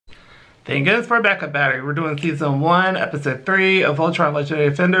Thank goodness for a backup battery. We're doing season 1, episode 3 of Voltron Legendary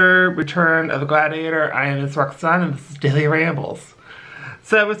Defender, Return of the Gladiator. I am Ms. Roxanne and this is Daily Rambles.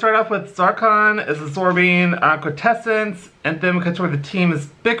 So we start off with Zarkon is absorbing quintessence, and then we cut to where the team is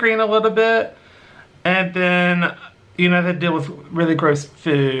bickering a little bit, and then, you know, they deal with really gross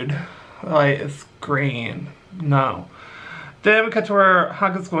food. Like, it's green. No. Then we cut to where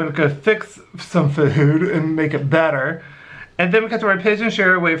Hunk is going to go fix some food and make it better. And then we cut to where Paige and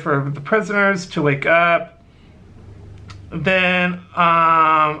Shira wait for the prisoners to wake up. Then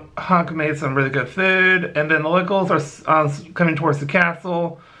Hunk made some really good food. And then the locals are coming towards the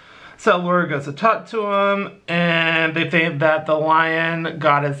castle. So Laura goes to talk to them. And they think that the lion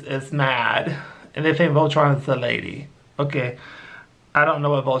goddess is mad. And they think Voltron is the lady. Okay. I don't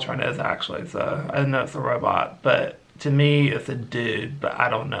know what Voltron is actually. So I know it's a robot. But to me it's a dude. But I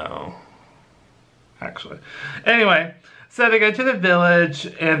don't know. Actually. Anyway. So they go to the village,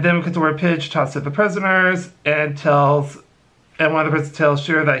 and then we get to where Pidge talks to the prisoners and one of the prisoners tells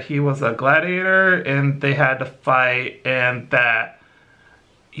Shira that he was a gladiator and they had to fight, and that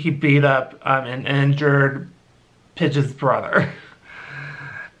he beat up and injured Pidge's brother.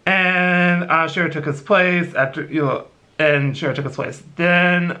 And Shira took his place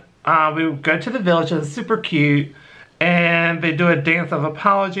Then we go to the village, and it's super cute. And they do a dance of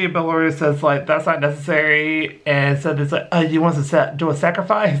apology, but Laura says, like, that's not necessary. And so there's like, you want to do a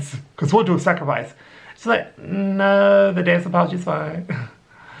sacrifice? Because we'll do a sacrifice. She's like, no, the dance apology is fine.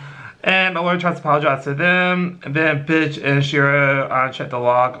 And Laura tries to apologize to them. And then Bitch and Shira check the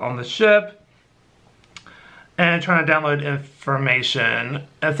log on the ship. And trying to download information.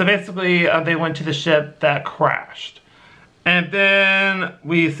 And so basically, they went to the ship that crashed. And then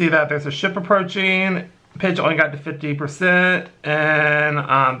we see that there's a ship approaching. Pidge only got to 50%,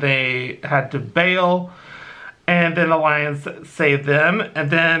 and they had to bail, and then the lions saved them, and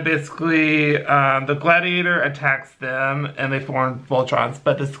then basically the gladiator attacks them, and they form Voltrons.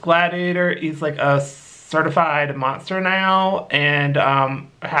 But this gladiator, he's like a certified monster now, and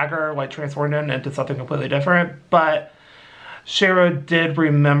Hacker like transformed him into something completely different, but Shira did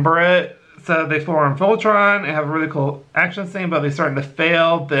remember it. So they form Voltron and have a really cool action scene, but they're starting to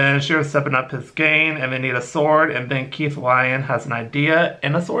fail. Then Shira's stepping up his game, and they need a sword. And then Keith Lion has an idea,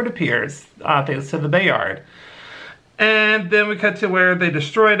 and a sword appears, thanks to the Bayard. And then we cut to where they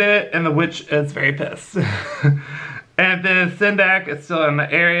destroyed it, and the witch is very pissed. And then Sindak is still in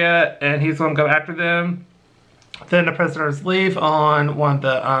the area, and he's going to go after them. Then the prisoners leave on one of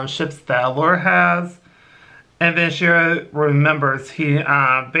the ships that Allure has. And then Shira remembers he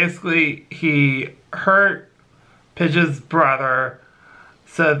hurt Pidge's brother,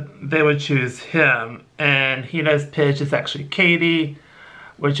 so they would choose him. And he knows Pidge is actually Katie,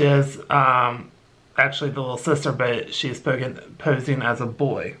 which is actually the little sister, but she's posing as a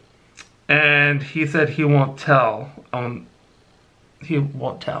boy. And he said he won't tell them.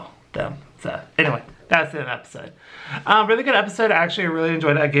 So anyway. That's an episode. Really good episode. Actually, I really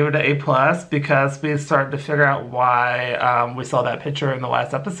enjoyed it. I gave it an A+, because we started to figure out why we saw that picture in the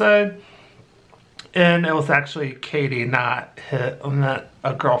last episode. And it was actually Katie, not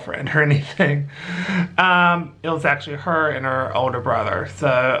a girlfriend or anything. It was actually her and her older brother.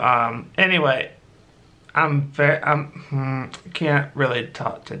 So, anyway, can't really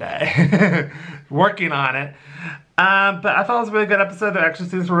talk today. Working on it. But I thought it was a really good episode. The action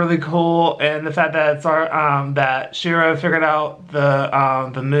scenes were really cool, and the fact that that Shira figured out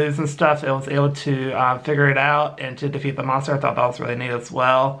the moves and stuff, it was able to figure it out and to defeat the monster. I thought that was really neat as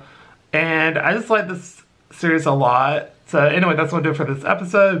well. And I just like this series a lot. So anyway, that's what I'll do for this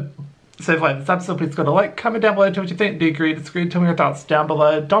episode. So if you like this episode, please go to like, comment down below, tell me what you think, do you agree, disagree, tell me your thoughts down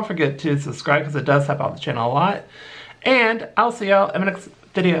below. Don't forget to subscribe, because it does help out the channel a lot. And I'll see y'all in my next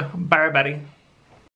video. Bye everybody.